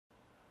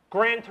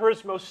Gran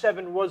Turismo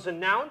 7 was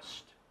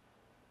announced.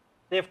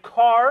 They have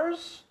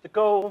cars that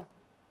go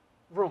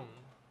vroom.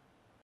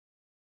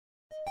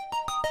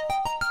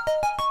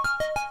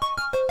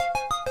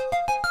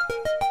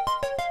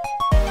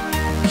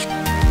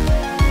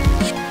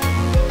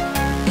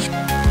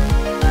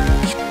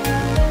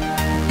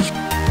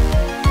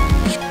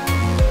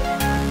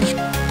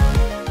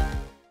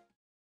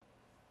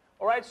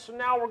 All right, so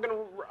now we're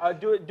gonna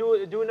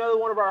do another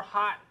one of our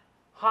hot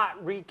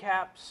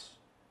recaps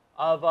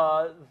of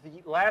the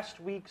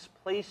last week's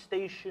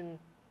PlayStation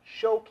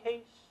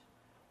Showcase,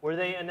 where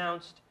they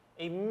announced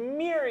a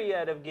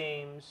myriad of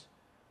games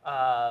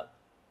on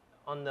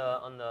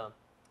the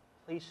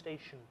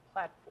PlayStation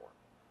platform.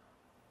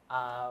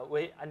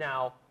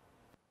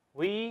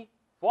 We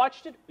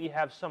watched it. We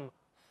have some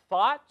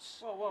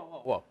thoughts.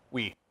 Whoa.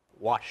 We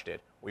watched it.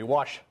 We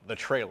watched the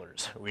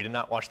trailers. We did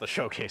not watch the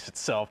showcase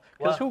itself,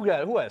 because who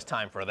has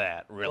time for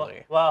that,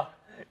 really? Well,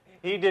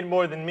 he did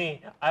more than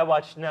me. I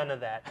watched none of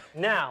that.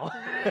 Now,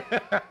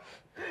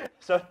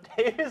 so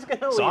Dave is going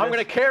to lead us. So I'm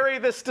going to carry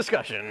this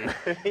discussion.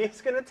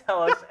 He's going to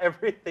tell us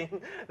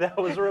everything that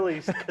was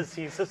released, because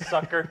he's a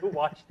sucker who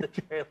watched the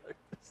trailers.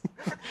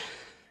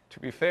 To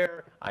be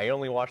fair, I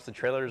only watched the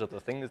trailers of the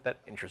things that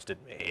interested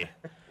me.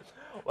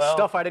 Well,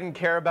 stuff I didn't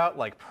care about,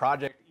 like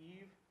Project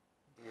Eve.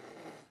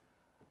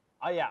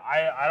 Yeah,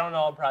 I don't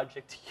know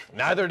Project Eve.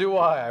 Neither do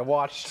I. I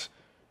watched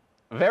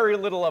very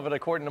little of it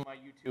according to my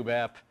YouTube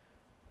app.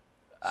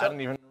 I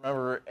don't even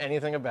remember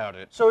anything about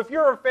it. So if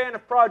you're a fan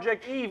of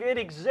Project Eve, it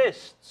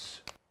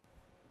exists.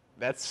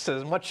 That's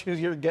as much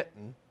as you're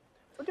getting.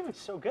 We're doing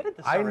so good at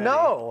this I already.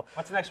 know.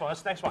 What's the next one?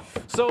 What's the next one?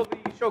 So the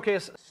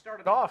showcase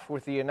started off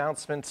with the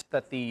announcement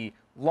that the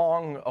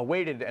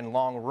long-awaited and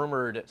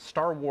long-rumored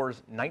Star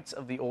Wars Knights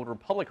of the Old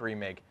Republic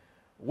remake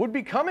would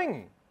be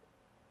coming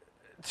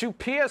to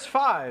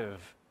PS5.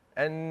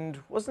 And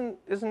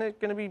isn't it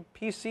going to be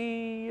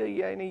PC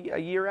a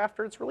year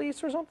after its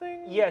release or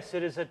something? Yes,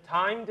 it is a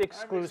timed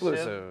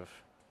exclusive.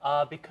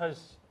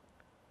 Because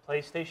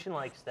PlayStation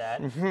likes that.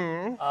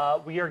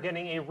 Mm-hmm. We are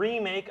getting a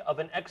remake of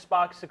an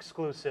Xbox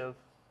exclusive.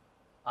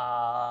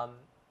 And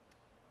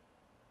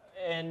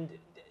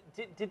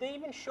did they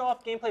even show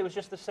off gameplay? It was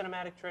just the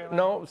cinematic trailer?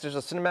 No, it was just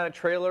a cinematic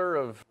trailer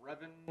of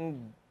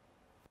Revan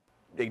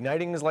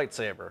igniting his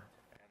lightsaber.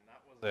 And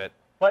that was it.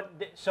 But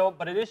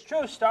it is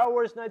true. Star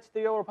Wars Knights of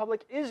the Old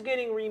Republic is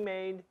getting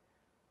remade,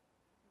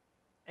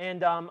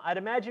 and I'd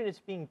imagine it's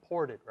being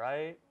ported,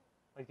 right?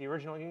 Like the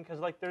original game, because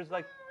there's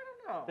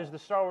the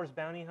Star Wars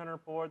Bounty Hunter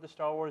port, the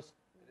Star Wars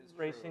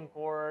Racing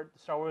port, the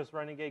Star Wars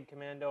Renegade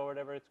Commando, or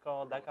whatever it's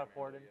called. That got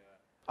ported.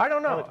 I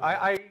don't know.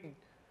 I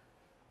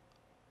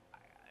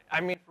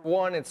mean, for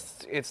one,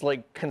 it's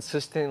like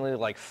consistently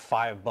like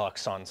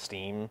 $5 on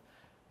Steam,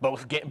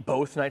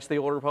 both Knights of the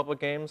Old Republic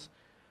games,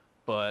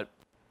 but.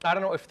 I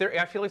don't know I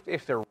feel like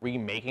if they're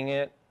remaking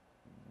it,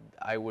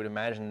 I would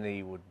imagine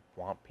they would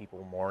want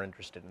people more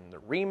interested in the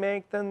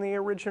remake than the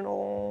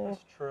original.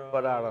 That's true.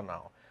 But I don't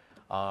know.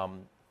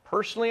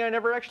 Personally, I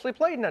never actually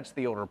played Knights of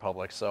the Old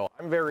Republic, so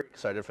I'm very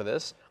excited for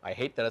this. I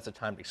hate that it's a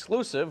timed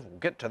exclusive. We'll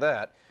get to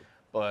that,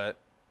 but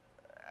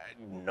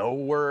no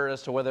word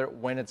as to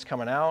when it's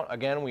coming out.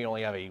 Again, we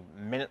only have a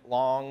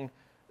minute-long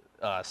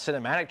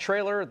cinematic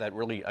trailer that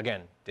really,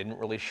 again, didn't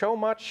really show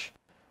much,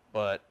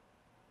 but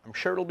I'm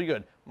sure it'll be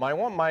good.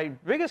 My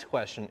biggest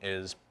question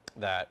is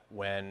that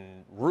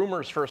when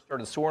rumors first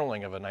started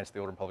swirling of a Knights of the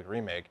Old Republic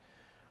remake,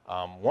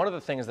 one of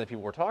the things that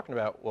people were talking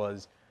about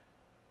was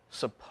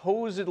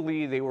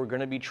supposedly they were going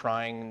to be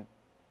trying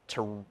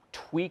to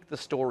tweak the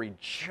story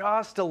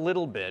just a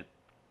little bit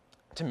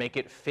to make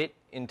it fit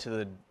into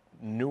the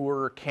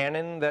newer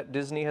canon that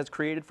Disney has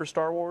created for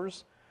Star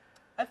Wars.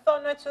 I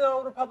thought Knights of the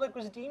Old Republic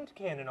was deemed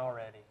canon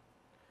already.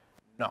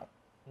 No,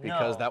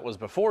 because that was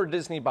before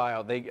Disney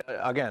buyout. They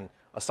again.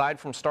 Aside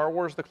from Star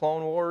Wars: The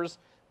Clone Wars,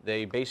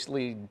 they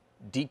basically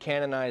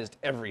decanonized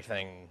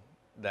everything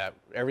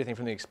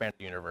from the expanded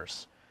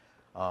universe.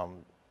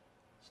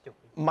 Stupid.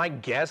 My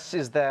guess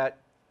is that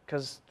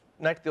because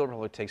Knights of the Old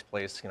Republic takes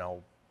place,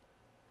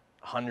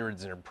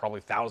 hundreds or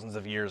probably thousands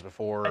of years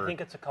before. I think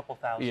it's a couple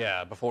thousand.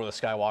 Yeah, before the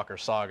Skywalker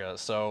saga.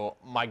 So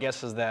my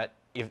guess is that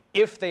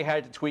if they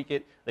had to tweak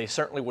it, they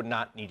certainly would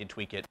not need to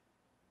tweak it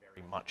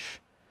very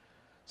much.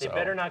 They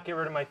better not get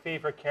rid of my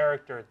favorite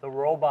character, the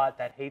robot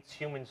that hates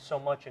humans so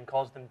much and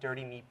calls them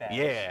dirty meatbags.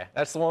 Yeah,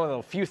 that's one of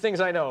the few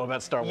things I know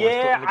about Star Wars.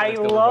 Yeah, I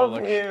love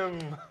him.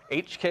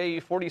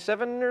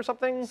 HK-47 or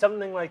something?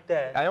 Something like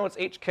that. I know it's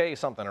HK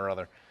something or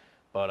other.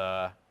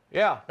 But,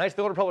 yeah, Knights of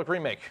the Old Republic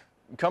remake.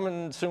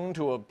 Coming soon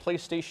to a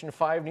PlayStation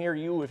 5 near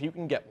you if you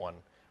can get one.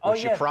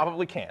 Which you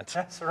probably can't.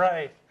 That's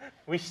right.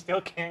 We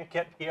still can't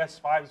get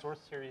PS5s or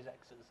Series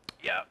X's.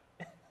 Yeah.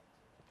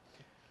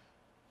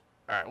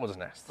 All right, what was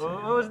next?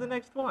 What was the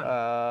next one?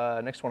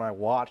 Next one I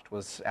watched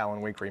was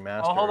Alan Wake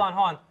Remastered. Oh, hold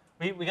on.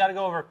 We got to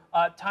go over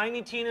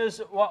Tiny Tina's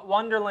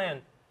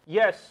Wonderland.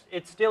 Yes,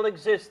 it still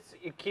exists.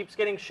 It keeps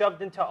getting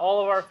shoved into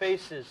all of our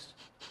faces.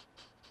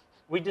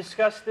 We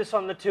discussed this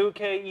on the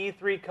 2K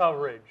E3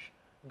 coverage.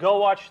 Go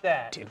watch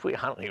that. Did we?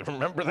 I don't even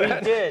remember We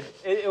that. did.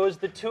 It was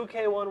the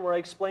 2K one where I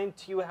explained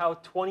to you how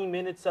 20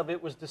 minutes of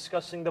it was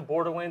discussing the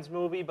Borderlands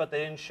movie, but they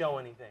didn't show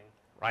anything.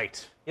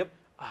 Right. Yep.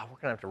 We're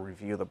going to have to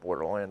review the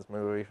Borderlands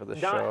movie for the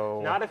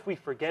show. Not if we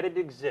forget it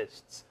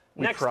exists.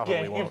 We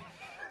probably won't.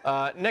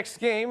 Next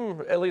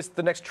game, at least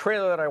the next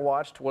trailer that I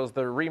watched, was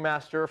the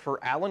remaster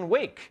for Alan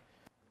Wake,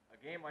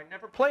 a game I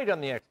never played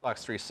on the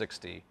Xbox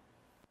 360.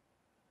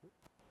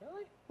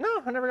 Really?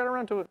 No, I never got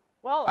around to it.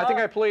 Well, I think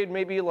I played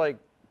maybe like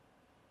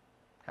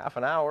half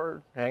an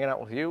hour hanging out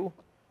with you.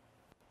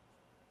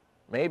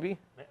 Maybe.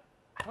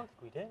 I don't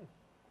think we did.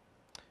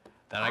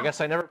 Then I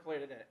guess I never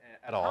played it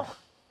at all.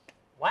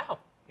 Wow.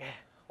 Yeah.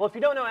 Well, if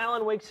you don't know,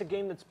 Alan Wake's a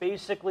game that's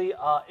basically,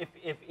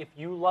 if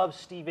you love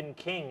Stephen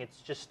King,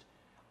 it's just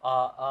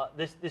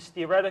this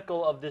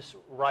theoretical of this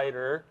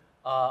writer,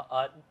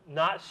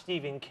 not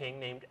Stephen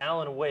King, named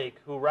Alan Wake,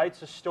 who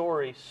writes a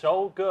story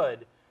so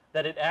good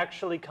that it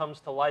actually comes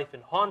to life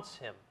and haunts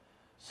him.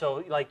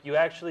 So, like, you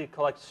actually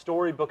collect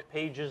storybook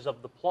pages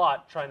of the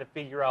plot trying to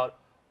figure out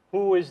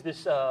who is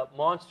this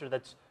monster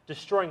that's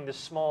destroying this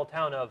small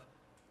town of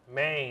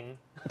Maine.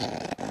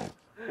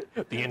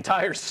 The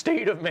entire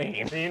state of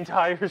Maine. The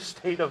entire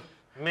state of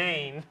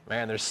Maine.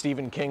 Man, there's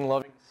Stephen King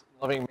loving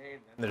Maine, and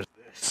there's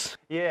this.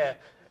 Yeah,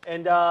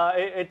 and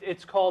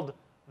it's called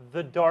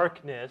The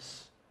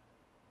Darkness.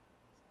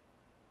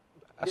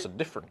 That's a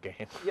different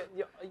game.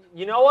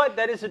 You know what?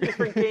 That is a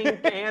different game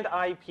and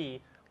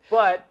IP.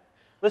 But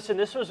listen,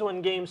 this was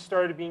when games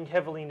started being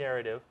heavily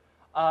narrative.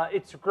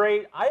 It's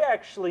great. I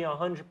actually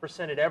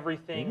 100%ed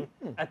everything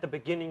at the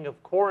beginning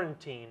of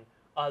quarantine.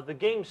 The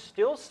game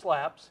still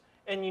slaps.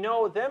 And you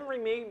know, them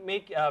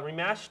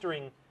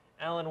remastering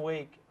Alan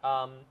Wake,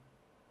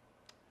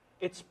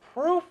 it's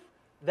proof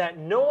that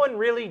no one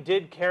really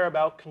did care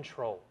about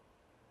Control.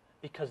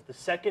 Because the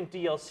second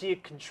DLC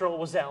of Control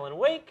was Alan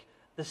Wake,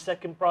 the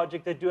second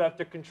project they do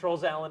after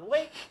Control's Alan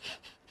Wake.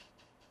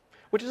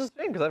 Which is a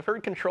shame, because I've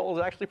heard Control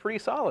is actually pretty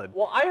solid.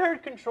 Well, I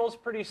heard Control's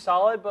pretty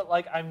solid, but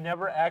like I've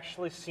never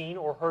actually seen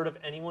or heard of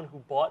anyone who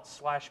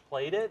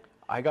bought/played it.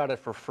 I got it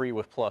for free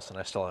with Plus, and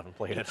I still haven't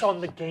played it. It's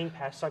on the Game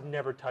Pass, so I've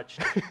never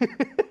touched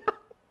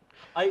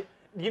it.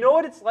 You know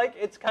what it's like?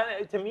 It's kind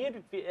of, to me,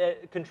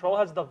 Control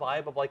has the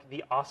vibe of like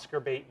the Oscar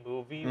bait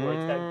movie, where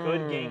it's that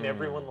good game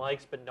everyone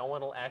likes, but no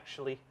one will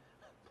actually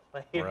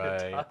play it or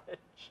touch.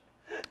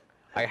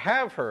 I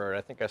have heard,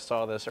 I think I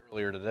saw this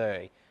earlier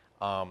today,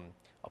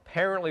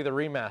 apparently the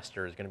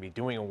remaster is going to be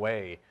doing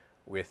away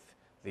with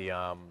the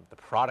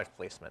product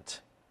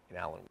placement in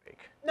Alan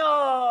Wake.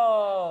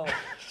 No!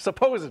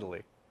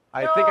 Supposedly.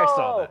 I think I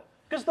saw that.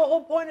 Because the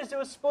whole point is it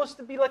was supposed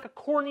to be like a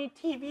corny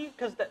TV,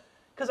 because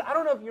I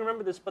don't know if you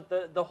remember this, but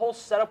the whole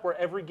setup where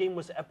every game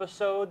was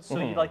episodes, so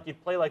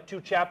you'd play like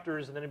 2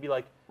 chapters, and then it'd be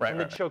like, and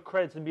then show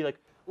credits and be like,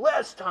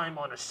 last time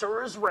on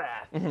Asura's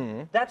Wrath.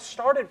 That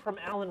started from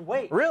Alan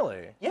Wake.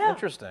 Really? Yeah.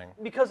 Interesting.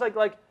 Because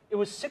like it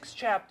was 6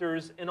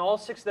 chapters, and all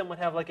 6 of them would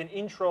have like an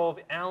intro of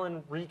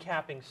Alan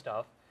recapping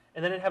stuff,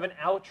 and then it'd have an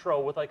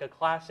outro with like a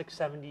classic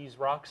 70s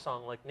rock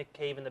song like Nick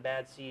Cave and the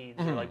Bad Seeds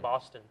or like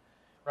Boston,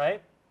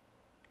 right?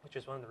 Which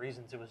is one of the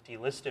reasons it was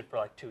delisted for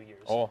like 2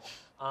 years. Oh.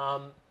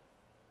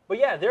 But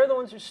yeah, they're the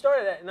ones who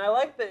started that, and I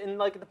like that. And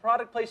like the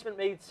product placement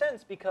made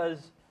sense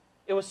because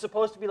it was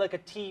supposed to be like a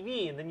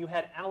TV, and then you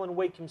had Alan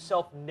Wake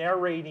himself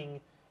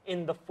narrating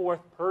in the 4th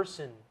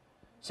person,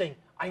 saying,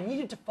 "I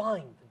needed to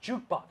find the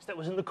jukebox that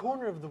was in the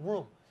corner of the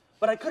room,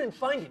 but I couldn't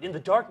find it in the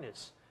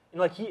darkness."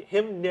 And like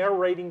him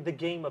narrating the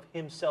game of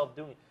himself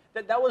doing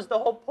it. That was the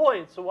whole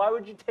point. So why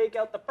would you take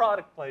out the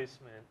product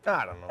placement?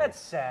 I don't know. That's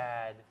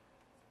sad.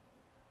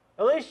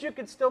 At least you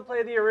could still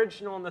play the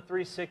original on the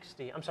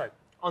 360. I'm sorry,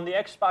 on the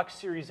Xbox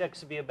Series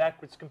X via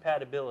backwards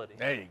compatibility.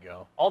 There you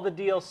go. All the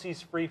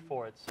DLC's free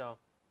for it, so.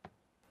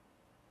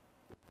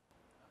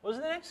 What was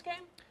the next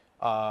game?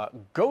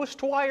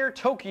 Ghostwire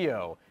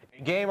Tokyo,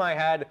 a game I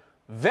had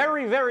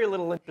very, very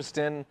little interest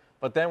in,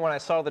 but then when I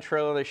saw the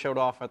trailer they showed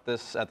off at the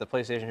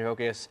PlayStation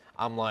Showcase,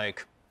 I'm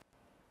like,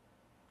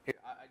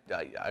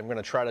 I'm going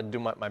to try to do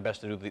my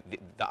best to do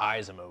the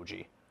eyes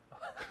emoji.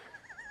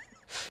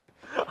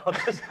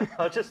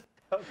 I'll just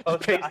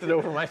paste it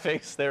over my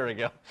face. There we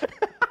go.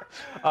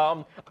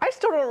 I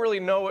still don't really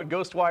know what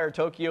Ghostwire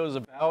Tokyo is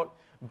about,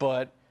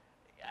 but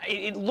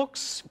it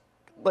looks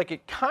like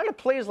it kind of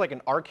plays like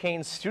an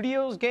Arcane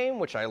Studios game,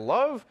 which I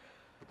love.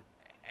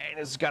 And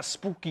it's got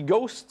spooky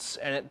ghosts,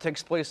 and it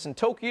takes place in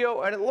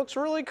Tokyo, and it looks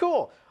really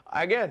cool.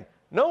 Again,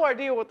 no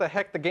idea what the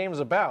heck the game's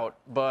about,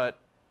 but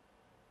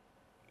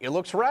it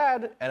looks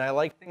rad, and I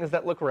like things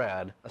that look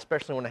rad,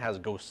 especially when it has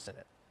ghosts in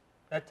it.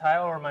 That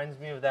title reminds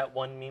me of that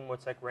one meme where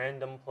it's like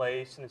random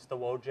place, and it's the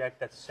Wojak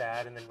that's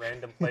sad, and then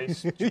random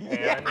place,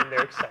 Japan, and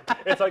they're excited.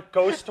 It's like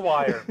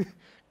Ghostwire.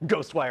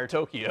 Ghostwire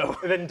Tokyo.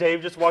 And then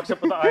Dave just walks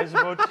up with the eyes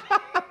emoji.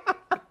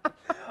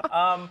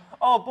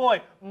 Oh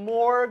boy,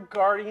 more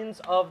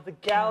Guardians of the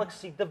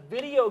Galaxy, the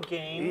video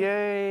game.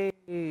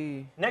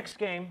 Yay. Next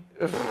game.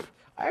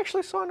 I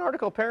actually saw an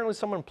article, apparently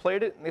someone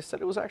played it, and they said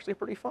it was actually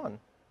pretty fun.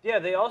 Yeah,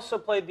 they also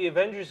played the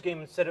Avengers game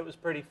and said it was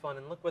pretty fun,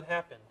 and look what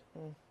happened.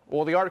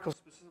 Well, the article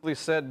specifically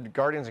said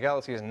Guardians of the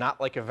Galaxy is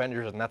not like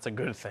Avengers, and that's a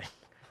good thing.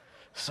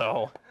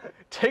 So,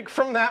 take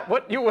from that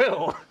what you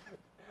will.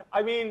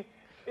 I mean,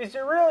 is it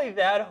really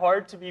that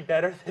hard to be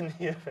better than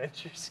the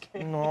Avengers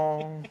game?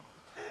 No,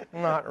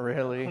 not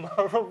really.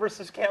 Marvel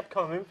vs.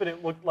 Capcom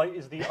Infinite looked like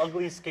is the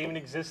ugliest game in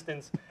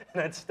existence,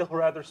 and I'd still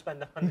rather spend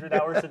 100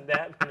 hours in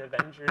that than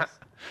Avengers.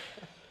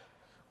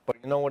 But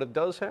you know what it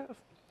does have?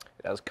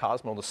 It has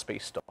Cosmo the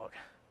Space Dog.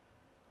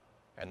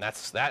 And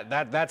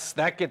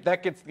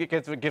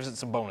it gives it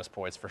some bonus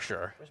points for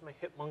sure. Where's my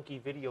Hit Monkey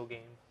video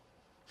game?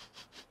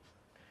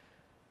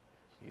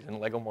 He's in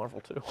Lego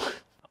Marvel too.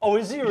 Oh,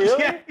 is he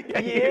really?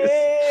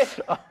 Yeah.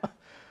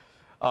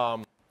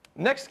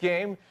 Next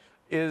game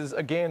is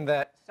a game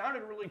that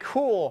sounded really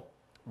cool,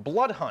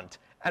 Blood Hunt.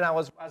 And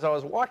as I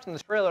was watching the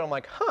trailer, I'm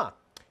like, huh,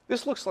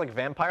 this looks like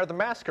Vampire the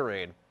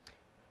Masquerade.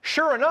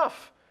 Sure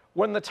enough,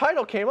 when the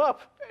title came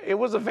up, it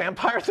was a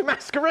Vampire the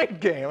Masquerade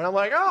game. And I'm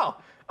like, oh,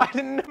 I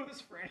didn't know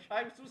this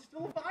franchise was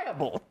still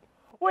viable.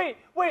 Wait,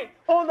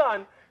 hold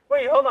on.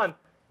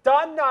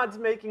 Don Nod's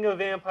making a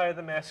Vampire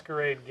the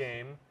Masquerade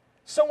game.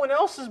 Someone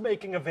else is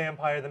making a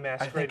Vampire the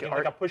Masquerade game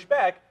that got pushed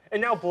back.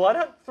 And now Blood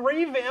Hunt,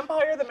 3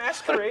 Vampire the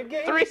Masquerade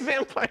games? 3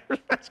 Vampire the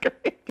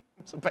Masquerade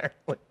games,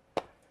 apparently.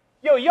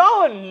 Yo,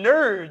 y'all are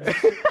nerds.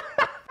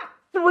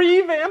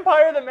 3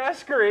 Vampire the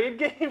Masquerade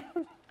games?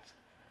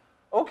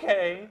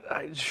 Okay.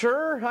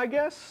 Sure, I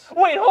guess.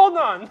 Wait, hold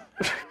on.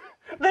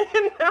 They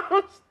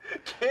announced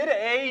Kid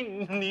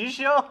A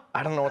Amnesia?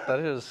 I don't know what that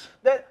is.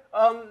 That's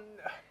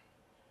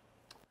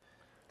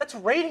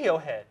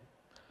Radiohead.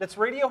 That's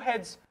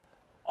Radiohead's,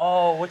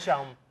 which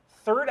album?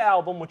 3rd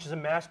album, which is a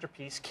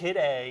masterpiece, Kid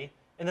A.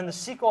 And then the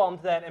sequel album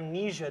to that,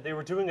 Amnesia. They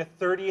were doing a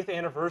 30th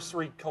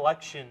anniversary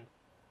collection.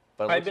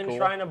 I've been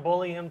trying to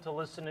bully him to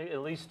listen to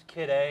at least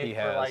Kid A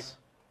for like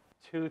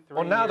 2, 3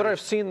 Well, now years. that I've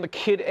seen the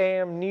Kid A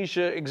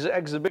Amnesia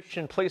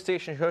exhibition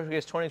PlayStation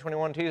Showcase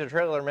 2021 teaser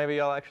trailer,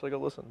 maybe I'll actually go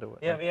listen to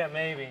it. Yeah,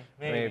 maybe.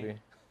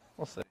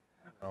 We'll see.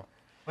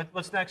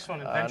 What's next one?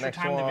 Adventure Next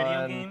Time, the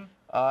video game?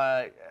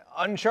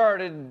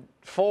 Uncharted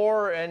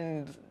 4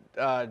 and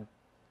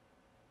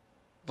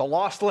The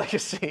Lost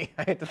Legacy.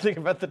 I had to think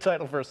about the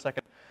title for a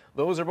second.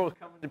 Those are both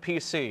coming to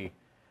PC.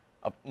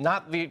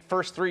 Not the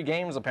first 3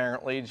 games,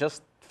 apparently,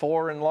 just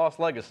 4 and Lost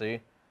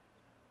Legacy.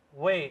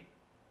 Wait.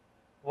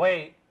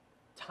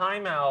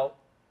 Time out.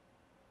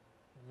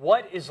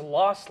 What is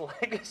Lost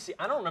Legacy?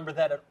 I don't remember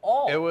that at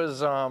all. It was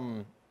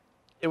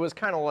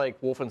kind of like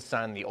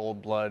Wolfenstein: The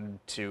Old Blood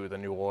to The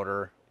New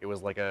Order. It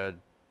was like a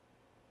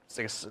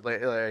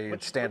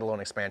standalone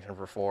expansion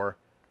for 4.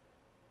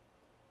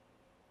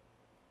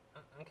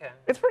 Okay.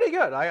 It's pretty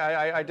good.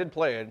 I did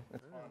play it.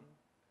 It's fun.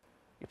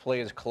 You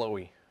play as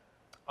Chloe.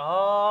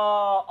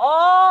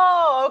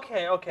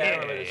 Okay. I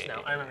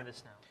remember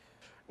this now.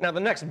 Now the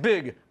next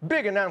big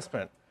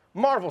announcement: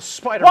 Marvel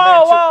Spider-Man.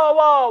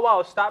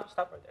 Whoa! Stop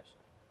right there.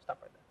 Stop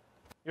right there.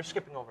 You're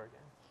skipping over again.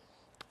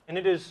 And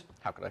it is.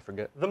 How could I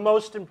forget? The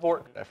most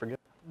important. I forget.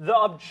 The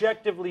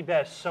objectively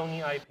best Sony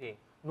IP.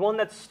 The one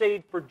that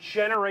stayed for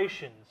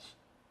generations.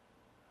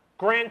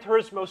 Gran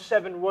Turismo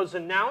 7 was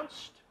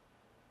announced.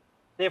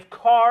 They have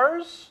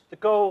cars that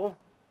go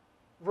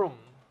vroom.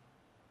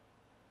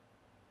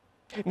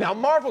 Now,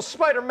 Marvel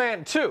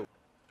Spider-Man 2.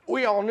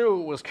 We all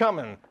knew it was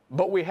coming,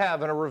 but we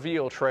have in a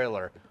reveal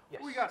trailer.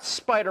 Yes. We got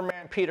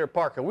Spider-Man Peter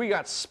Parker. We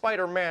got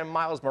Spider-Man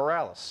Miles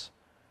Morales.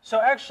 So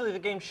actually, the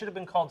game should have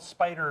been called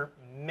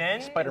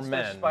Spider-Men. Spider-Man.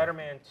 Instead of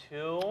Spider-Man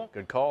 2.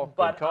 Good call.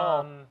 But, good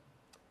call.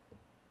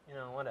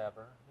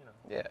 Whatever.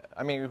 Yeah,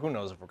 I mean, who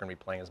knows if we're going to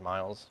be playing as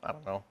Miles? I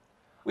don't know.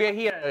 Yeah,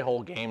 he had a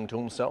whole game to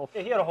himself.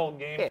 Yeah, he had a whole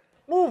game. Yeah.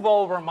 Move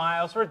over,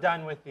 Miles. We're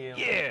done with you.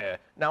 Yeah.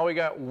 Now we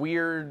got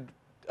weird,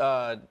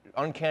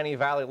 Uncanny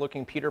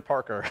Valley-looking Peter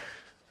Parker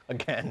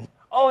again.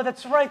 Oh,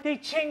 that's right. They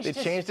changed his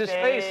face.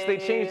 They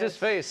changed his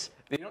face.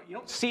 You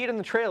don't see it in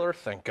the trailer,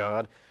 thank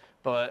God,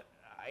 but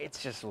it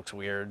just looks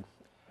weird.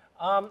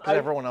 Because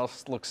everyone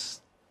else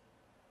looks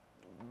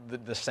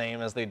the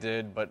same as they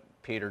did, but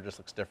Peter just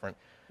looks different.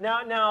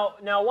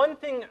 Now, one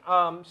thing.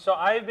 So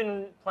I've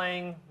been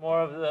playing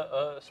more of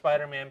the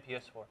Spider-Man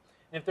PS4.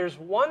 And if there's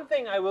one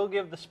thing I will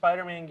give the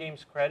Spider-Man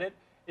games credit,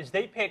 is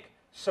they pick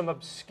some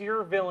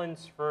obscure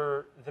villains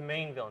for the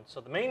main villain. So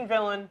the main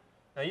villain.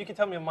 Now you can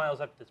tell me if Miles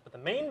up to this, but the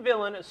main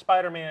villain of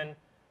Spider-Man,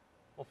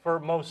 well, for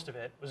most of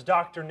it, was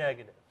Dr.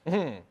 Negative.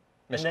 Mr.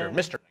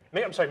 Negative.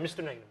 I'm sorry,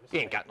 Mr. Negative. He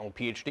ain't got no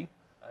PhD.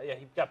 Yeah,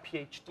 he got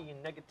PhD in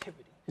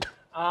negativity.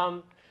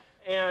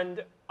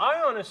 And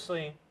I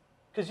honestly,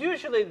 because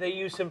usually they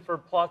use him for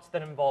plots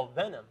that involve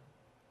Venom,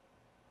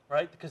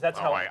 right? Because that's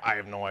how. I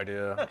have no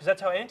idea. No, because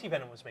that's how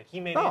Anti-Venom was made.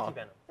 He made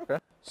Anti-Venom. Okay.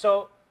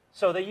 So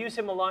they use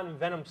him a lot in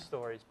Venom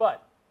stories,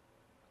 but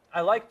I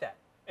like that.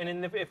 And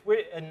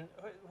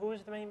who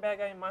was the main bad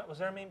guy in Miles? Was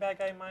there a main bad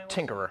guy in Miles?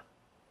 Tinkerer.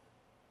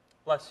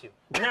 Bless you.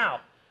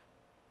 Now,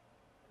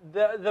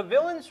 the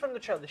villains from the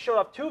trailer, they showed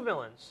off 2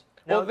 villains.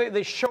 Now, Well,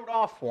 they showed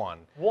off one.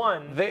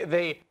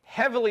 They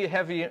heavily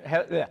imply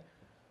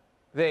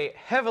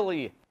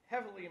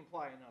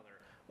another.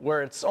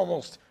 where it's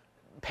almost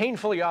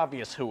painfully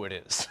obvious who it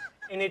is.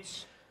 And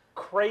it's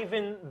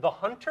Kraven the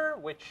Hunter,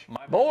 which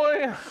My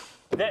boy.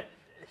 that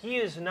he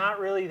is not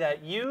really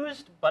that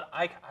used, but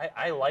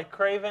I like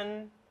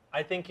Kraven.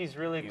 I think he's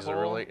really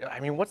cool. I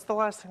mean, what's the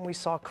last thing we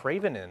saw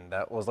Kraven in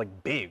that was like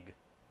big?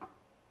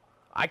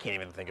 I can't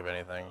even think of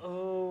anything.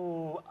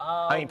 Ooh.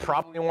 I mean,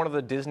 probably one of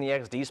the Disney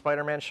XD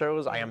Spider-Man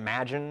shows, I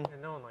imagine.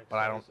 No one likes but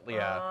I don't. those.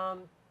 Yeah.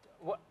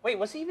 Wait,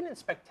 was he even in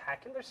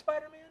Spectacular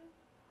Spider-Man?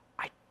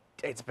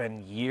 It's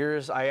been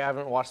years. I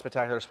haven't watched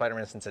Spectacular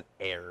Spider-Man since it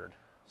aired,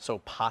 so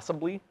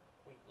possibly.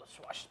 Wait, let's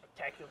watch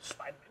Spectacular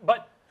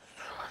Spider-Man.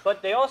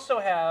 But they also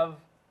have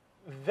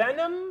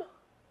Venom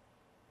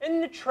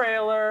in the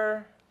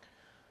trailer,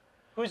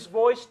 who's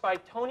voiced by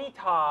Tony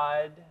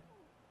Todd,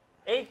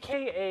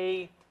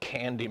 a.k.a.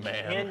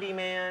 Candyman.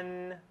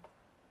 Candyman.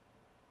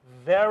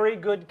 Very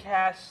good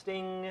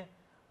casting.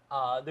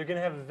 They're going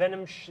to have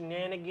Venom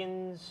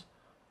shenanigans.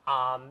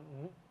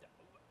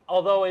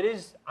 Although it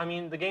is, I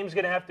mean, the game's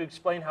going to have to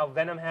explain how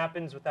Venom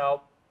happens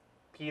without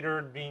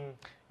Peter being...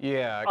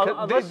 Yeah,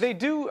 they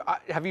do...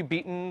 have you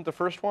beaten the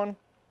first one?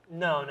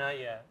 No, not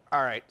yet.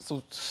 All right,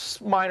 so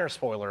minor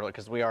spoiler,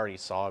 because we already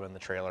saw him in the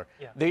trailer.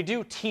 Yeah. They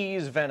do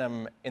tease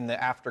Venom in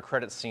the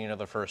after-credits scene of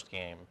the first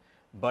game,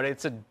 but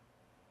it's a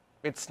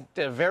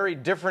very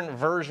different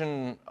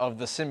version of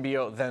the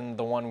symbiote than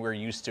the one we're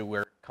used to,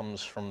 where it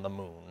comes from the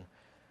moon.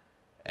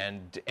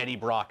 And Eddie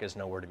Brock is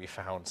nowhere to be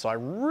found. So I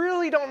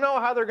really don't know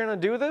how they're going to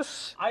do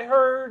this. I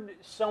heard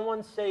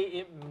someone say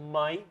it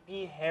might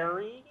be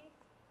Harry.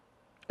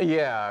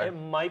 Yeah. It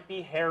might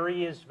be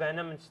Harry as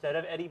Venom instead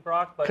of Eddie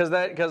Brock. Because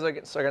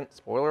again,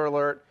 spoiler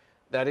alert,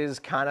 that is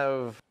kind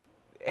of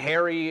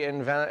Harry and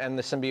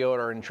the symbiote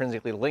are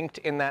intrinsically linked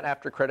in that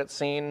after credits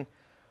scene.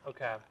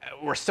 Okay.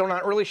 We're still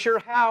not really sure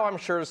how. I'm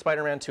sure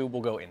Spider-Man 2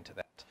 will go into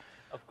that.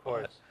 Of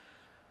course.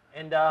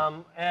 And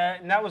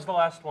that was the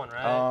last one,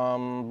 right?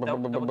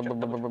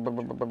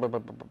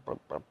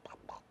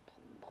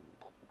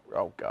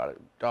 Oh, got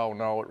it. Oh,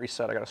 no, it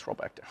reset. I got to scroll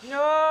back down.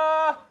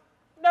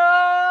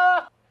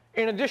 No!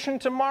 In addition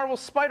to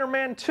Marvel's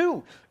Spider-Man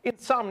 2,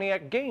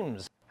 Insomniac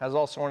Games has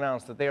also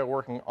announced that they are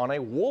working on a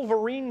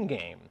Wolverine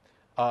game.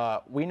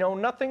 We know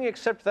nothing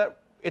except that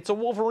it's a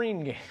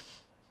Wolverine game,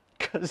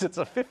 because it's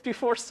a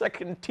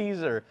 54-second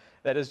teaser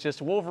that is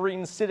just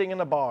Wolverine sitting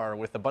in a bar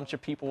with a bunch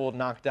of people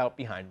knocked out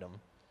behind him.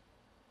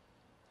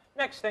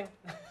 Next thing.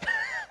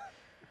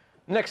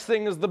 Next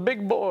thing is the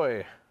big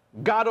boy,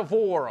 God of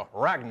War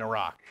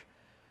Ragnarok.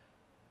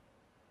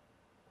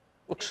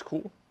 Looks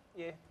cool.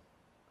 Yeah.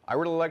 I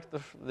really liked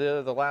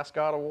the last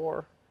God of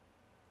War.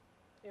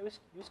 It was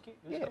cute.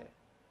 It was Yeah. cool. It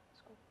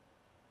was cool.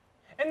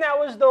 And that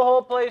was the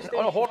whole PlayStation.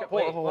 Oh, hold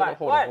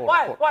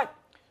on. What?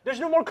 There's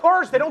no more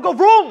cars. They don't go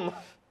vroom.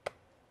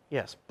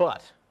 Yes,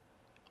 but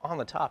on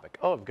the topic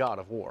of God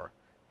of War,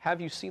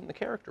 have you seen the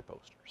character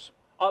posters?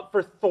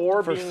 For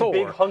Thor being Thor.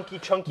 big, hunky,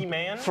 chunky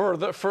man?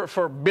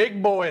 For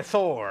big boy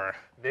Thor.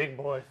 Big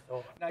boy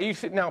Thor.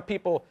 Now,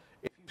 people,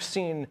 if you've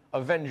seen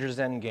Avengers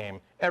Endgame,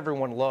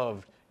 everyone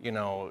loved,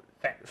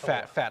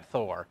 fat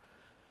Thor.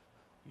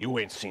 You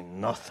ain't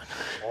seen nothing.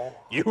 Oh.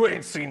 You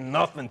ain't seen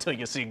nothing till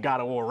you see God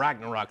of War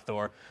Ragnarok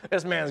Thor.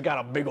 This man's got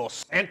a big old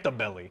Santa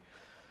belly.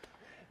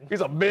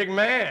 He's a big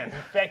man.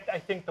 In fact, I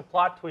think the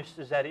plot twist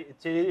is that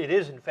it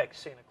is, in fact,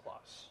 Santa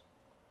Claus.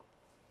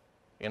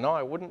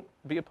 I wouldn't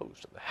be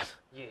opposed to that.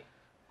 Yeah.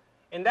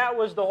 And that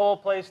was the whole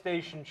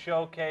PlayStation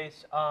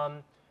showcase.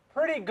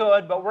 Pretty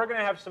good, but we're going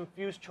to have some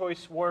Fuse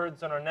Choice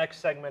words on our next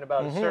segment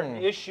about a certain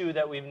issue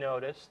that we've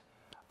noticed.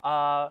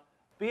 But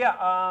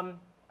yeah,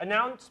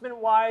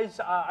 announcement-wise,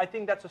 I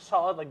think that's a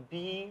solid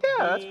B.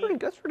 Yeah,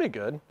 that's pretty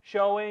good.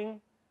 Showing,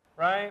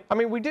 right? I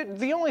mean, we did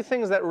the only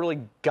things that really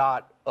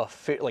got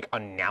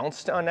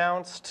announced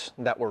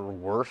that were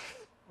worth.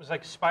 It was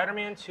like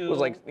Spider-Man 2. It was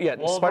like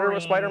Wolverine,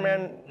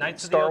 Spider-Man,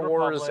 Knights of Star the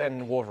Wars, Republic.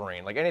 and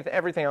Wolverine. Like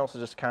everything else is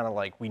just kind of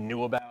like we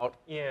knew about.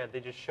 Yeah, they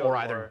just showed or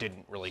either more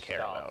didn't really care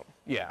stuff. about.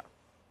 Yeah.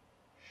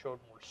 Showed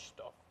more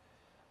stuff.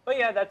 But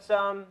yeah, that's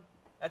that.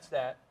 That's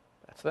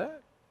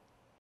that.